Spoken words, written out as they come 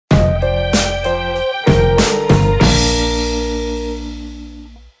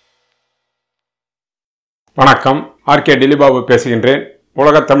வணக்கம். ஆர்கே டிலிபாபு பேசுகின்றேன்.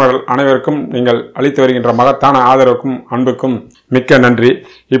 உலகத் தமிழர்கள் அனைவருக்கும் நீங்கள் அளித்து வருகின்ற மகத்தான ஆதரவுக்கும் அன்புக்கும் மிக்க நன்றி.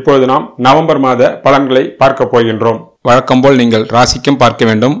 இப்பொழுது நாம் நவம்பர் மாத பலன்களை பார்க்க போகின்றோம். வழக்கம்போல் நீங்கள் ராசிக்கும் பார்க்க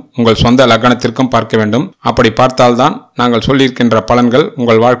வேண்டும், உங்கள் சொந்த லக்னத்திற்கும் பார்க்க வேண்டும். அப்படி பார்த்தால்தான் நாங்கள் சொல்லியிருக்கின்ற பலன்கள்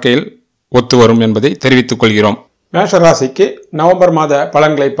உங்கள் வாழ்க்கையில் ஒத்து வரும் என்பதை தெரிவித்துக் கொள்கிறோம். மேஷ ராசிக்கு நவம்பர் மாத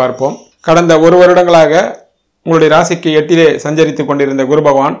பலன்களை பார்ப்போம். கடந்த ஒரு வருடங்களாக உங்களுடைய ராசிக்கு 8 சஞ்சரித்துக் கொண்டிருந்த குரு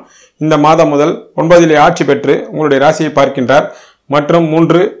பகவான் இந்த மாதம் முதல் 9 ஆட்சி பெற்று உங்களுடைய ராசியை பார்க்கின்றார் மற்றும்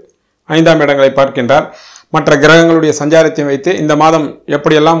 3, 5ஆம் இடங்களை பார்க்கின்றார். மற்ற கிரகங்களுடைய சஞ்சாரத்தை வைத்து இந்த மாதம்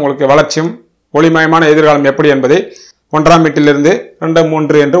எப்படியெல்லாம் உங்களுக்கு வளர்ச்சியும் ஒளிமயமான எதிர்காலம் எப்படி என்பதை 1ஆம் வீட்டிலிருந்து 2,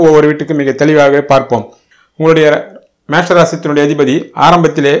 3 என்று ஒவ்வொரு வீட்டுக்கும் மிக தெளிவாகவே பார்ப்போம். உங்களுடைய மேஷராசித்தினுடைய அதிபதி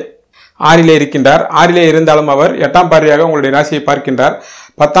ஆரம்பத்திலே 6 இருக்கின்றார். 6 இருந்தாலும் அவர் 8ஆம் பார்வையாக உங்களுடைய ராசியை பார்க்கின்றார்.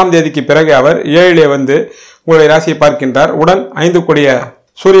 10ஆம் தேதிக்கு பிறகு அவர் 7 வந்து உங்களுடைய ராசியை பார்க்கின்றார். உடன் 5 கூடிய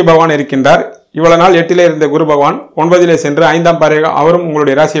சூரிய பகவான் இருக்கின்றார். இவ்வளவு நாள் 8 இருந்த குரு பகவான் 9 சென்று 5ஆம் பார்வையாக அவரும்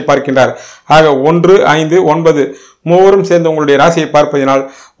உங்களுடைய ராசியை பார்க்கின்றார். ஆக 1, 5, 9 மூவரும் சேர்ந்து உங்களுடைய ராசியை பார்ப்பதனால்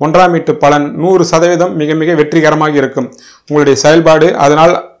 1ஆம் வீட்டு பலன் 100% மிக மிக வெற்றிகரமாக இருக்கும். உங்களுடைய செயல்பாடு,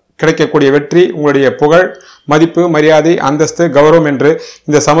 அதனால் கிடைக்கக்கூடிய வெற்றி, உங்களுடைய புகழ், மதிப்பு, மரியாதை, அந்தஸ்து, கௌரவம் என்று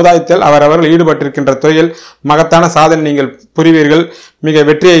இந்த சமுதாயத்தில் அவரவர்கள் ஈடுபட்டிருக்கின்ற துறையில் மகத்தான சாதனை நீங்கள் புரிவீர்கள். மிக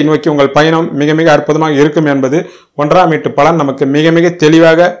வெற்றியை நோக்கி உங்கள் பயணம் மிக மிக அற்புதமாக இருக்கும் என்பது 1ஆம் வீட்டு பலன் நமக்கு மிக மிக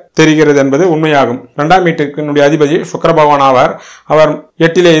தெளிவாக தெரிகிறது என்பது உண்மையாகும். 2ஆம் வீட்டுக்கு அதிபதி சுக்கிர பகவான் ஆவார். அவர்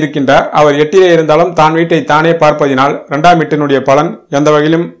 8 இருக்கின்றார். அவர் 8 இருந்தாலும் தான் வீட்டை தானே பார்ப்பதினால் 2ஆம் வீட்டினுடைய பலன் எந்த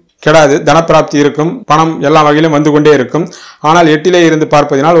வகையிலும் கெடாது. தனப்பிராப்தி இருக்கும், பணம் எல்லா வகையிலும் வந்து கொண்டே இருக்கும். ஆனால் 8 இருந்து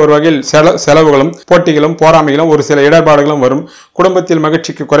பார்ப்பதனால் ஒரு வகையில் செலவுகளும் போட்டிகளும் போராமைகளும் ஒரு சில இடர்பாடுகளும் வரும். குடும்பத்தில்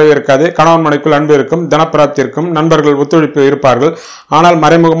மகிழ்ச்சிக்கு குறைவு இருக்காது. கணவன் மனைக்குள் அன்பு இருக்கும், தனப்பிராப்தி இருக்கும், நண்பர்கள் ஒத்துழைப்பு இருப்பார்கள். ஆனால்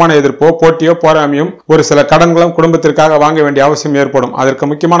மறைமுகமான எதிர்ப்போ போட்டியோ போராமையும் ஒரு சில கடன்களும் குடும்பத்திற்காக வாங்க வேண்டிய அவசியம் ஏற்படும்.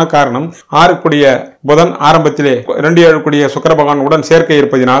 அதற்கு முக்கியமான காரணம் 6 கூடிய புதன் ஆரம்பத்திலே 2, 7 கூடிய சுக்கிர பகவான் உடன் சேர்க்கை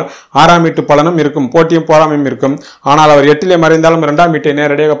இருப்பதனால் 6ஆம் வீட்டு பலனும் இருக்கும், போட்டியும் போராமையும் இருக்கும். ஆனால் அவர் 8 மறைந்தாலும் 2ஆம் வீட்டை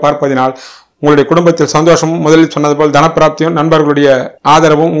நேரடியாக பார்ப்பதினால் உங்களுடைய குடும்பத்தில் சந்தோஷமும், முதலில் சொன்னது போல் தனப்பிராப்தியும், நண்பர்களுடைய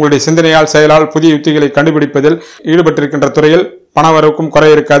ஆதரவும், உங்களுடைய சிந்தனையால் செயலால் புதிய யுத்திகளை கண்டுபிடிப்பதில் ஈடுபட்டிருக்கின்ற துறையில் பணவரவுக்கும்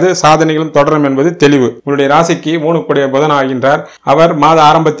குறை இருக்காது. சாதனைகளும் தொடரும் என்பது தெளிவு. உங்களுடைய ராசிக்கு 3 கூடிய புதன் ஆகின்றார். அவர் மாத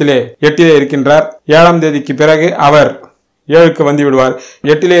ஆரம்பத்திலே 8 இருக்கின்றார். 7ஆம் தேதிக்கு பிறகு அவர் 7க்கு வந்து விடுவார்.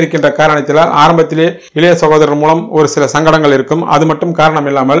 8 இருக்கின்ற காரணத்தினால் ஆரம்பத்திலே இளைய சகோதரர் மூலம் ஒரு சில சங்கடங்கள் இருக்கும். அது மட்டும் காரணம்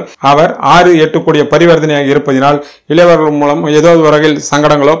இல்லாமல் அவர் 6, 8 கூடிய பரிவர்த்தனையாக இருப்பதனால் இளையவர்கள் மூலம் ஏதோ ஒரு வகையில்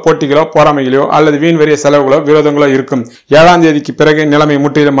சங்கடங்களோ போட்டிகளோ போராமைகளோ அல்லது வீண் வரிய செலவுகளோ விரோதங்களோ இருக்கும். 7ஆம் தேதிக்கு பிறகு நிலைமை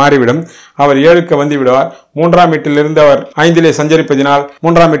முற்றிலும் மாறிவிடும். அவர் 7க்கு வந்து விடுவார். 3ஆம் வீட்டிலிருந்து அவர் 5 சஞ்சரிப்பதினால்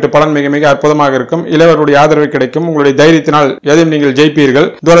 3ஆம் வீட்டு பலன் மிக மிக அற்புதமாக இருக்கும். இளையவருடைய ஆதரவு கிடைக்கும். உங்களுடைய தைரியத்தினால் எதையும் நீங்கள் ஜெயிப்பீர்கள்.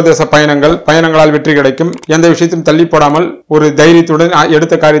 தூரதேச பயணங்களால் வெற்றி கிடைக்கும். எந்த விஷயத்தையும் தள்ளி போடாமல் ஒரு தைரியத்துடன்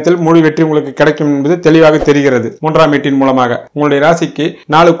எடுத்த காரியத்தில் முழு வெற்றி உங்களுக்கு கிடைக்கும் என்பது தெளிவாக தெரிகிறது. 3ஆம் வீட்டின் மூலமாக உங்களுடைய ராசிக்கு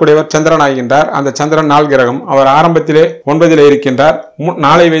 4 கூடியவர் சந்திரன் ஆகின்றார். அந்த சந்திரன் 4 கிரகம். அவர் ஆரம்பத்திலே 9 இருக்கின்றார்.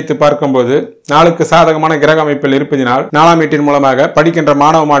 நாளை வைத்து பார்க்கும்போது 4க்கு சாதகமான கிரக அமைப்பில் இருப்பதினால் 4ஆம் வீட்டின் மூலமாக படிக்கின்ற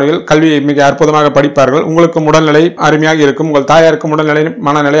மாணவ மாணவிகள் கல்வியை மிக அற்புதமாக படிப்பார்கள். உங்களுக்கும் உடல்நிலை அருமையாக இருக்கும். உங்கள் தாயாருக்கும் உடல்நிலை,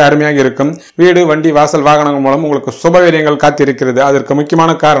 மனநிலை அருமையாக இருக்கும். வீடு, வண்டி, வாசல், வாகனங்கள் மூலம் உங்களுக்கு சுபவீரியங்கள் காத்திருக்கிறது. அதற்கு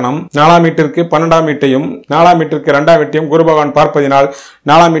முக்கியமான காரணம் 4ஆம் வீட்டிற்கு 12ஆம் வீட்டையும் 4ஆம் வீட்டிற்கு 2ஆம் வீட்டையும் குரு பகவான் பார்ப்பதினால்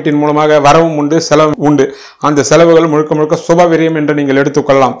 4ஆம் வீட்டின் மூலமாக வரவும் உண்டு, செலவும் உண்டு. அந்த செலவுகள் முழுக்க முழுக்க சுபவீரியம் என்று நீங்கள்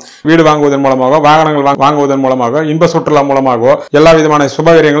எடுத்துக்கொள்ளலாம். வீடு வாங்குவதன் மூலமாக, வாகனங்கள் வாங்குவதன் மூலமாக, இன்ப சுற்றுலா மூலமாக எல்லா விதமான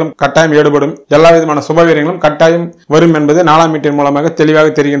சுபவீரியங்களும் கட்டாயம் ஈடுபடும். எல்லா விதமான சுபவீரியங்களும் கட்டாயம் வரும் என்பது 4ஆம் வீட்டின் மூலமாக தெளிவாக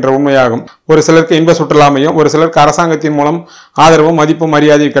தெரிகின்ற உண்மையாகும். ஒரு சிலருக்கு இன்ப சுற்றுலாமையும், ஒரு சிலருக்கு அரசாங்கத்தின் மூலம் ஆதரவும் மதிப்பும்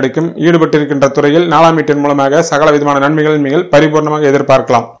மரியாதையும் கிடைக்கும். ஈடுபட்டிருக்கின்ற துறையில் 4ஆம் வீட்டின் மூலமாக சகல விதமான நன்மைகள் நீங்கள் பரிபூர்ணமாக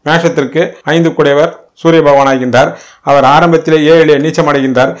எதிர்பார்க்கலாம். மேஷத்திற்கு 5 கூடியவர் சூரிய பகவான் ஆகின்றார். அவர் ஆரம்பத்திலே 7 நீச்சம்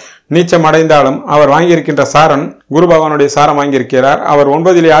அடைகின்றார். நீச்சம் அடைந்தாலும் அவர் வாங்கியிருக்கின்ற சாரன் குரு பகவானுடைய சாரம் வாங்கியிருக்கிறார். அவர்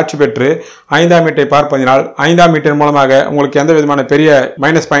 9 ஆட்சி பெற்று 5ஆம் வீட்டை பார்ப்பதினால் 5ஆம் வீட்டின் மூலமாக உங்களுக்கு எந்த விதமான பெரிய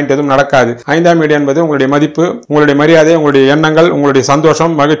மைனஸ் பாயிண்ட் எதுவும் நடக்காது. 5ஆம் வீடு என்பது உங்களுடைய மதிப்பு, உங்களுடைய மரியாதை, உங்களுடைய எண்ணங்கள், உங்களுடைய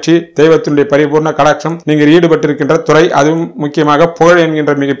சந்தோஷம், மகிழ்ச்சி, தெய்வத்தினுடைய பரிபூர்ண கடாட்சம், நீங்கள் ஈடுபட்டிருக்கின்ற துறை, அதுவும் முக்கியமாக புகழ்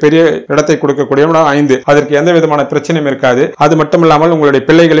என்கின்ற மிகப்பெரிய இடத்தை கொடுக்கக்கூடிய 5. அதற்கு எந்த விதமான பிரச்சனையும் இருக்காது. அது மட்டுமில்லாமல் உங்களுடைய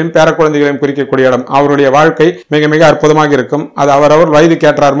பிள்ளைகளையும் பேர குழந்தைகளையும் குறிக்கக்கூடிய இடம். அவருடைய வாழ்க்கை மிக மிக அற்புதமாக இருக்கும். அது அவரவர் வயது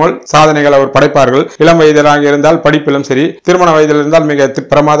கேட்டார்மோல் சாதனைகள் அவர் படைப்பார்கள். இளம் வயதிலாக இருந்தால் படிப்பிலும் சரி, திருமண வயதில் இருந்தால் மிக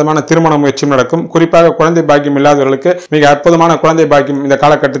பிரமாதமான திருமண முயற்சியும் நடக்கும். குறிப்பாக குழந்தை பாக்கியம் இல்லாதவர்களுக்கு மிக அற்புதமான குழந்தை பாக்கியம் இந்த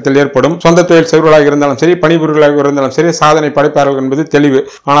காலகட்டத்தில் ஏற்படும். சொந்த தொழில் செய்வர்களாக இருந்தாலும் சரி, பணிபுரிகளாக இருந்தாலும் சரி, சாதனை படைப்பார்கள் என்பது தெளிவு.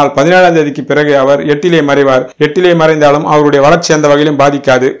 ஆனால் 17ஆம் தேதிக்கு பிறகு அவர் 8 மறைவார். 8 மறைந்தாலும் அவருடைய வளர்ச்சி எந்த வகையிலும்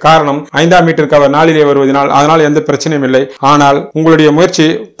பாதிக்காது. காரணம் 5ஆம் வீட்டிற்கு அவர் 4 வருவதனால் அதனால் எந்த பிரச்சனையும் இல்லை. ஆனால் உங்களுடைய முயற்சி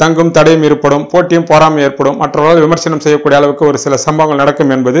தங்கும், தடையும் ஏற்படும். போட்டியும் பொறாமை ஏற்படும், மற்றவர்கள் விமர்சனம் செய்யக்கூடிய அளவுக்கு ஒரு சில சம்பவங்கள்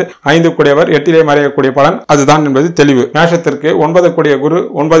நடக்கும் என்பது 5 கூடியவர் 8 மறையக்கூடிய பலன் அதுதான் என்பது தெளிவு. மேஷத்திற்கு 9 கூடிய குரு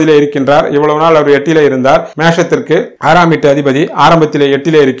 9 இருக்கின்றார். இவ்வளவு நாள் அவர் 8 இருந்தார். மேஷத்திற்கு 6ஆம் வீட்டு அதிபதி ஆரம்பத்திலே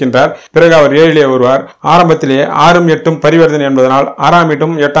 8 இருக்கின்றார். பிறகு அவர் 7 வருவார். ஆரம்பத்திலே 6ம் 8ம் பரிவர்த்தனை என்பதனால் 6ஆம்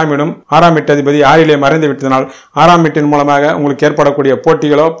வீட்டும் 8ஆம் வீடும் 6ஆம் வீட்டு அதிபதி 6 மறைந்து விட்டதனால் 6ஆம் வீட்டின் மூலமாக உங்களுக்கு ஏற்படக்கூடிய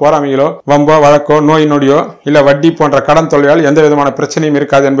போட்டிகளோ பொறாமைகளோ வம்போ வழக்கோ நோய் நொடியோ இல்ல வட்டி போன்ற கடன் தொல்லையால் எந்த விதமான பிரச்சனையும்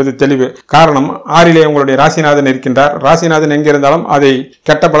இருக்காது என்பது தெளிவு. காரணம் 6 உங்களுடைய ராசிநாதன் இருக்கின்றார். ராசிநாதன் எங்கிருந்தாலும் அதை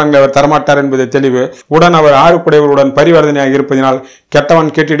கெட்ட பலன்களை அவர் தரமாட்டார் என்பது தெளிவு. உடன் அவர் 6 கூடியவருடன் பரிவர்த்தனையாக இருப்பதனால்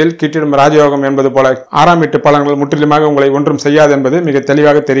கெட்டவன் கீட்டிடில் கீட்டிடும் ராஜயோகம் என்பது போல 6ஆம் வீட்டு பலன்கள் முற்றிலுமாக உங்களை ஒன்றும் செய்யாது என்பது மிக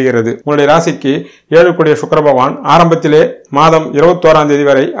தெளிவாக தெரிகிறது. உங்களுடைய ராசிக்கு 7 கூடிய சுக்கிர பகவான் ஆரம்பத்திலே மாதம் 21ஆம் தேதி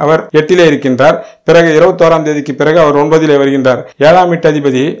வரை அவர் 8 இருக்கின்றார். பிறகு 21ஆம் தேதிக்கு பிறகு அவர் 9 வருகின்றார். 7ஆம் வீட்டு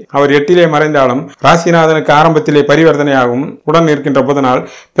அதிபதி அவர் 8 மறைந்தாலும் ராசிநாதனுக்கு ஆரம்பத்திலே பரிவர்த்தனையாகும் உடன் இருக்கின்ற புதனால்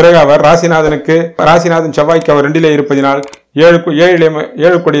பிறகு அவர் ராசிநாதன் செவ்வாய்க்கு அவர் 2 இருப்பதினால்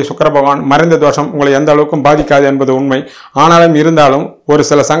 7 கூடிய சுக்கிர பகவான் மறைந்த தோஷம் உங்களை எந்த அளவுக்கும் பாதிக்காது என்பது உண்மை. ஆனாலும் இருந்தாலும் ஒரு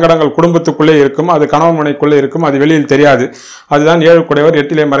சில சங்கடங்கள் குடும்பத்துக்குள்ளே இருக்கும், அது கணவன் மனைக்குள்ளே இருக்கும், அது வெளியில் தெரியாது. அதுதான் 7 கூடியவர்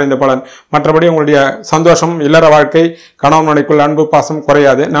 8 மறைந்த பலன். மற்றபடி உங்களுடைய சந்தோஷம், இல்லற வாழ்க்கை, கணவன் மனைக்குள் அன்பு பாசம்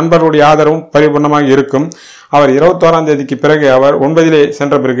குறையாது. நண்பர்களுடைய ஆதரவும் பரிபூர்ணமாக இருக்கும். அவர் 21ஆம் தேதிக்கு பிறகு அவர் 9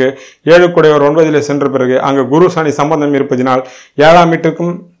 சென்ற பிறகு 7 கூடியவர் 9 சென்ற பிறகு அங்கு குரு சனி சம்பந்தம் இருப்பதினால் 7ஆம்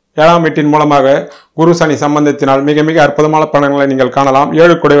வீட்டின் மூலமாக குரு சனி சம்பந்தத்தினால் மிக மிக அற்புதமான பலன்களை நீங்கள் காணலாம்.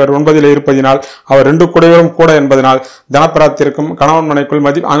 7 கூடியவர் 9 இருப்பதினால் அவர் 2 கூடியவரும் கூட என்பதனால் தனப்பிராப்திற்கும் கணவன் மனைக்குள்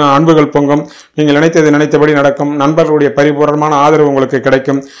அன்புகள் பொங்கும். நீங்கள் நினைத்தபடி நடக்கும். நண்பர்களுடைய பரிபூர்ணமான ஆதரவு உங்களுக்கு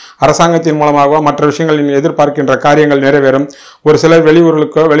கிடைக்கும். அரசாங்கத்தின் மூலமாக மற்ற விஷயங்களில் எதிர்பார்க்கின்ற காரியங்கள் நிறைவேறும். ஒரு சிலர்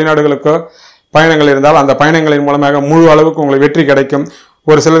வெளியூர்களுக்கோ வெளிநாடுகளுக்கோ பயணங்கள் இருந்தால் அந்த பயணங்களின் மூலமாக முழு அளவுக்கு உங்களுக்கு வெற்றி கிடைக்கும்.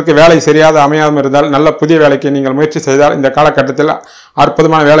 ஒரு சிலருக்கு வேலை சரியாக அமையாமல் இருந்தால் நல்ல புதிய வேலைக்கு நீங்கள் முயற்சி செய்தால் இந்த காலகட்டத்தில்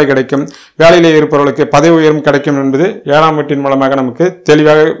அற்புதமான வேலை கிடைக்கும். வேலையிலே இருப்பவர்களுக்கு பதவி உயர்வும் கிடைக்கும் என்பது 7ஆம் வீட்டின் மூலமாக நமக்கு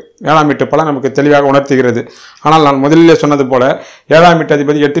தெளிவாக 7ஆம் வீட்டு பலன் நமக்கு தெளிவாக உணர்த்துகிறது. ஆனால் நான் முதலிலே சொன்னது போல 7ஆம் வீட்டு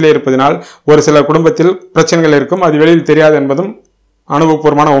அதிபதி 8 இருப்பதனால் ஒரு சில குடும்பத்தில் பிரச்சனைகள் இருக்கும், அது வெளியில் தெரியாது என்பதும்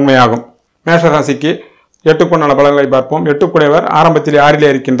அனுபவபூர்வமான உண்மையாகும். மேஷராசிக்கு 8 நல பலன்களை பார்ப்போம். 8 கூடியவர் ஆரம்பத்தில்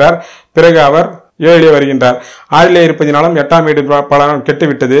 6 இருக்கின்றார். பிறகு அவர் 7 வருகின்றார். 6 இருப்பதினாலும் 8ஆம் வீட்டு பலன்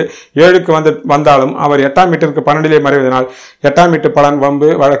கெட்டுவிட்டது. 7க்கு வந்தாலும் அவர் 8ஆம் வீட்டிற்கு 12 மறைவதனால் 8ஆம் வீட்டு பலன் வம்பு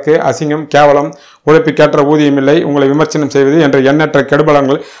வழக்கு அசிங்கம் கேவலம் உழைப்புக்கேற்ற ஊதியம் இல்லை, உங்களை விமர்சனம் செய்வது என்ற எண்ணற்ற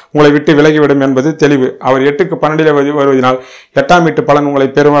கெடுபலங்கள் உங்களை விட்டு விலகிவிடும் என்பது தெளிவு. அவர் 8க்கு 12 வருவதனால் 8ஆம் வீட்டு பலன் உங்களை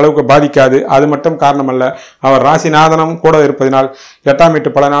பெரும் அளவுக்கு பாதிக்காது. அது மட்டும் காரணமல்ல, அவர் ராசிநாதனம் கூட இருப்பதனால் 8ஆம்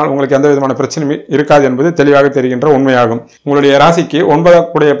வீட்டு பலனால் உங்களுக்கு எந்த விதமான பிரச்சனையும் இருக்காது என்பது தெளிவாக தெரிகின்ற உண்மையாகும். உங்களுடைய ராசிக்கு 9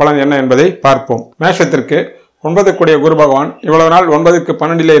 கூடிய பலன் என்ன என்பதை பார்ப்போம். மேஷத்திற்கு 9 கூடிய குரு பகவான் இவ்வளவு நாள் 9க்கு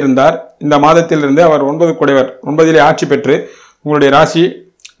 12 இருந்தார். இந்த மாதத்திலிருந்து அவர் 9 கூடியவர் 9 ஆட்சி பெற்று உங்களுடைய ராசி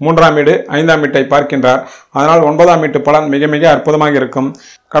 3ஆம் வீடு 5ஆம் வீட்டை பார்க்கின்றார். அதனால் 9ஆம் வீட்டு பலன் மிக மிக அற்புதமாக இருக்கும்.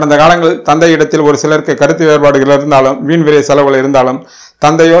 கடந்த காலங்கள் தந்தை இடத்தில் ஒரு சிலருக்கு கருத்து வேறுபாடுகள் இருந்தாலும் வீண் விரை செலவுகள் இருந்தாலும்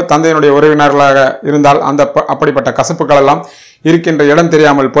தந்தையோ தந்தையினுடைய உறவினர்களாக இருந்தால் அப்படிப்பட்ட கசப்புகள் எல்லாம் இருக்கின்ற இடம்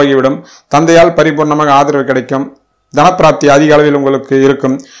தெரியாமல் போய்விடும். தந்தையால் பரிபூர்ணமாக ஆதரவு கிடைக்கும். தனப்பிராப்தி அதிக அளவில் உங்களுக்கு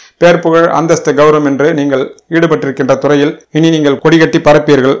இருக்கும். பேர் புகழ் அந்தஸ்து கௌரவம் என்று நீங்கள் ஈடுபட்டிருக்கின்ற துறையில் இனி நீங்கள் கொடிகட்டி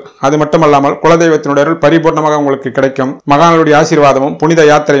பரப்பீர்கள். அது மட்டுமல்லாமல் குலதெய்வத்தினுடைய பரிபூர்ணமாக உங்களுக்கு கிடைக்கும். மகான்களுடைய ஆசீர்வாதமும் புனித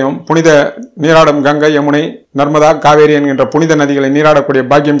யாத்திரையும் புனித நீராடும் கங்கை யமுனை நர்மதா காவேரி என்கின்ற புனித நதிகளை நீராடக்கூடிய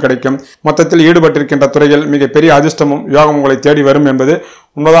பாக்கியம் கிடைக்கும். மொத்தத்தில் ஈடுபட்டிருக்கின்ற துறையில் மிக பெரிய அதிர்ஷ்டமும் யோகம் உங்களை தேடி வரும் என்பது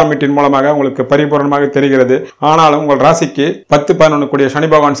 9ஆம் வீட்டின் மூலமாக உங்களுக்கு பரிபூர்ணமாக தெரிகிறது. ஆனாலும் உங்கள் ராசிக்கு 10-11 கூடிய சனி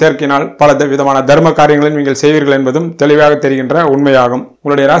பகவான் சேர்க்கினால் பல விதமான தர்ம காரியங்களையும் நீங்கள் செய்வீர்கள் என்பதும் தெளிவாக தெரிகின்ற உண்மையாகும்.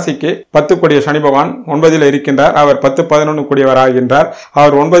 உங்களுடைய ராசிக்கு 10 கூடிய சனி பகவான் 9 இருக்கின்றார். அவர் 10-11 கூடியவர் ஆகின்றார்.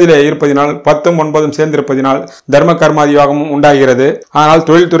 அவர் 9 இருப்பதினால் 10ம் 9ம் சேர்ந்திருப்பதினால் தர்ம கர்மாதி யோகமும் உண்டாகிறது. ஆனால்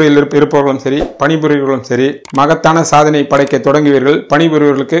தொழில் துறையில் இருப்பவர்களும் சரி பணிபுரியவர்களும் சரி மகத்தான சாதனை படைக்க தொடங்குவீர்கள்.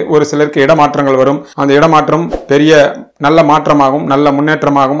 பணிபுரியவர்களுக்கு ஒரு சிலருக்கு இடமாற்றங்கள் வரும். அந்த இடமாற்றம் பெரிய நல்ல மாற்றமாகவும் நல்ல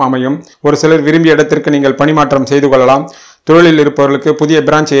முன்னேற்றமாகவும் அமையும். ஒரு சிலர் விரும்பிய இடத்திற்கு நீங்கள் பணிமாற்றம் செய்து கொள்ளலாம். தொழிலில் இருப்பவர்களுக்கு புதிய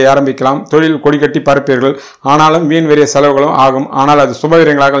பிரான்ச்சை ஆரம்பிக்கலாம். தொழில் கொடிகட்டி பரப்பீர்கள். ஆனாலும் வீண் வெறிய செலவுகளும் ஆகும். ஆனால் அது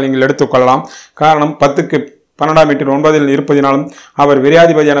சுபவீரங்களாக நீங்கள் எடுத்துக்கொள்ளலாம். காரணம் 10க்கு 12ஆம் வீட்டில் 9 இருப்பதினாலும் அவர்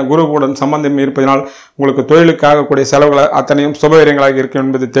விரையாதிபதியான குருவுடன் சம்பந்தம் இருப்பதனால் உங்களுக்கு தொழிலுக்காக கூடிய செலவுகள் அத்தனையும் சுபவீரங்களாக இருக்கும்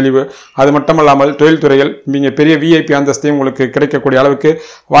என்பது தெளிவு. அது மட்டுமல்லாமல் தொழில் துறையில் நீங்கள் பெரிய விஐபி அந்தஸ்தையும் உங்களுக்கு கிடைக்கக்கூடிய அளவுக்கு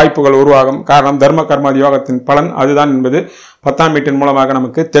வாய்ப்புகள் உருவாகும். காரணம் தர்ம கர்மாதி யோகத்தின் பலன் அதுதான் என்பது 10ஆம் வீட்டின் மூலமாக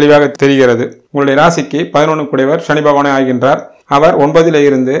நமக்கு தெளிவாக தெரிகிறது. உங்களுடைய ராசிக்கு 11 கூடியவர் சனி பகவானே ஆகின்றார். அவர் 9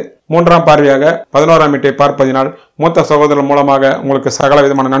 இருந்து 3ஆம் பார்வையாக 11ஆம் வீட்டை பார்ப்பதினால் மூத்த சகோதரர் மூலமாக உங்களுக்கு சகல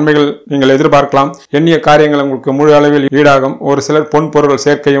விதமான நன்மைகள் நீங்கள் எதிர்பார்க்கலாம். எண்ணிய காரியங்கள் உங்களுக்கு முழு அளவில் ஈடாகும். ஒரு சிலர் பொன் பொருள்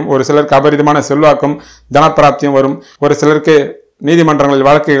சேர்க்கையும் ஒரு சிலருக்கு அபரிதமான செல்வாக்கும் தனப்பிராப்தியும் வரும். ஒரு சிலருக்கு நீதிமன்றங்களில்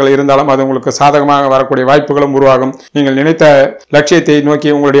வழக்குகள் இருந்தாலும் அது உங்களுக்கு சாதகமாக வரக்கூடிய வாய்ப்புகளும் உருவாகும். நீங்கள் நினைத்த லட்சியத்தை நோக்கி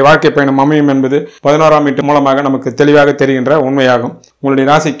உங்களுடைய வாழ்க்கை பயணம் அமையும் என்பது 11ஆம் வீட்டு மூலமாக நமக்கு தெளிவாக தெரிகின்ற உண்மையாகும். உங்களுடைய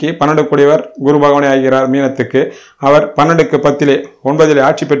ராசிக்கு 12 கூடியவர் குரு பகவானே ஆகிறார் மீனத்துக்கு. அவர் 12க்கு 10 9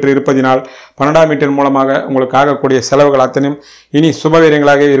 ஆட்சி பெற்று இருப்பதினால் 12ஆம் வீட்டின் மூலமாக உங்களுக்கு ஆகக்கூடிய செலவுகள் அத்தனையும் இனி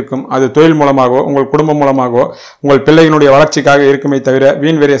சுபவீரியங்களாக இருக்கும். அது தொழில் மூலமாகவோ உங்கள் குடும்பம் மூலமாகவோ உங்கள் பிள்ளைகளுடைய வளர்ச்சிக்காக இருக்குமே தவிர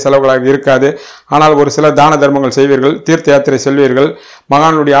வீண் வெறிய செலவுகளாக இருக்காது. ஆனால் ஒரு சில தான தர்மங்கள் செய்வீர்கள், தீர்த்த யாத்திரை செல்வீர்கள்.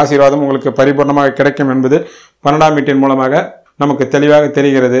 மகானுடைய ஆசீர்வாதம் உங்களுக்கு பரிபூர்ணமாக கிடைக்கும் என்பது 12ஆம் வீட்டின் மூலமாக நமக்கு தெளிவாக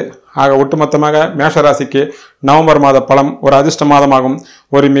தெரிகிறது. ஆக ஒட்டுமொத்தமாக மேஷராசிக்கு நவம்பர் மாத பலம் ஒரு அதிர்ஷ்ட மாதமாகும்.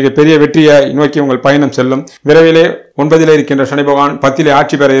 ஒரு மிகப்பெரிய வெற்றியை நோக்கி உங்கள் பயணம் செல்லும். விரைவிலே 9 இருக்கின்ற சனி பகவான் 10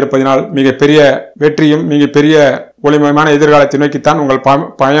 ஆட்சி பெற இருப்பதனால் மிகப்பெரிய வெற்றியும் மிகப்பெரிய ஒளிமயமான எதிர்காலத்தை நோக்கித்தான் உங்கள்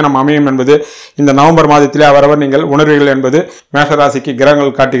பயணம் அமையும் என்பது இந்த நவம்பர் மாதத்திலே அவரவர் நீங்கள் உணர்வீர்கள் என்பது மேஷராசிக்கு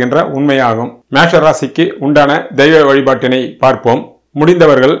கிரகங்கள் காட்டுகின்ற உண்மையாகும். மேஷராசிக்கு உண்டான தெய்வ வழிபாட்டினை பார்ப்போம்.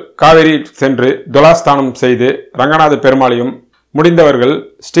 முடிந்தவர்கள் காவேரி சென்று துலாஸ்தானம் செய்து ரங்கநாத பெருமாளையும், முடிந்தவர்கள்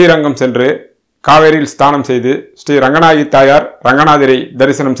ஸ்ரீரங்கம் சென்று காவேரியில் ஸ்தானம் செய்து ஸ்ரீ ரங்கநாயகி தாயார் ரங்கநாதரை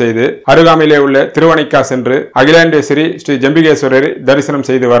தரிசனம் செய்து, அருகாமையிலே உள்ள திருவணிக்கா சென்று அகிலாண்டேஸ்வரி ஸ்ரீ ஜம்பிகேஸ்வரரை தரிசனம்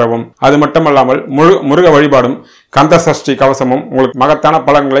செய்து வரவும். அது மட்டுமல்லாமல் முருக வழிபாடும் கந்த சஷ்டி கவசமும் உங்களுக்கு மகத்தான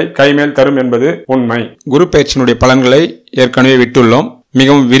பலன்களை கைமேல் தரும் என்பது உண்மை. குரு பயிற்சியினுடைய பலன்களை ஏற்கனவே விட்டுள்ளோம்.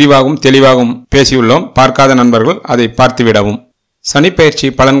 மிகவும் விரிவாகவும் தெளிவாகவும் பேசியுள்ளோம். பார்க்காத நண்பர்கள் அதை பார்த்துவிடவும். சனிப்பெயர்ச்சி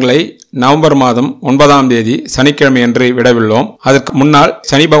பலன்களை நவம்பர் மாதம் 9ஆம் தேதி சனிக்கிழமை என்று விடவுள்ளோம். அதற்கு முன்னால்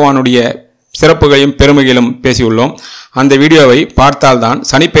சனி பகவானுடைய சிறப்புகளையும் பெருமைகளும் பேசியுள்ளோம். அந்த வீடியோவை பார்த்தால்தான்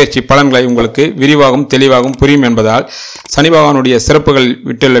சனிப்பெயர்ச்சி பலன்களை உங்களுக்கு விரிவாகவும் தெளிவாகவும் புரியும் என்பதால் சனி பகவானுடைய சிறப்புகள்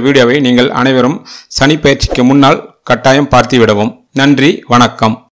விட்டுள்ள வீடியோவை நீங்கள் அனைவரும் சனிப்பெயர்ச்சிக்கு முன்னால் கட்டாயம் பார்த்து விடவும். நன்றி, வணக்கம்.